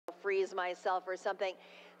freeze myself or something.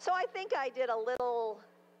 So I think I did a little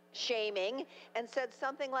shaming and said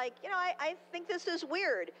something like, I think this is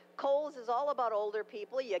weird. Kohl's is all about older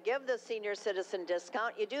people. You give the senior citizen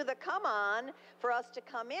discount. You do the come on for us to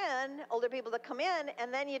come in, older people to come in,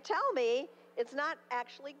 and then you tell me it's not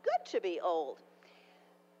actually good to be old.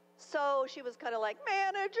 So she was kind of like,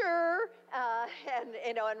 manager,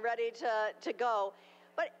 and ready to go.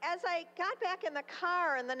 But as I got back in the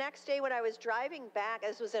car, and the next day when I was driving back,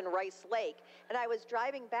 this was in Rice Lake, and I was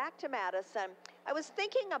driving back to Madison, I was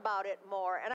thinking about it more, and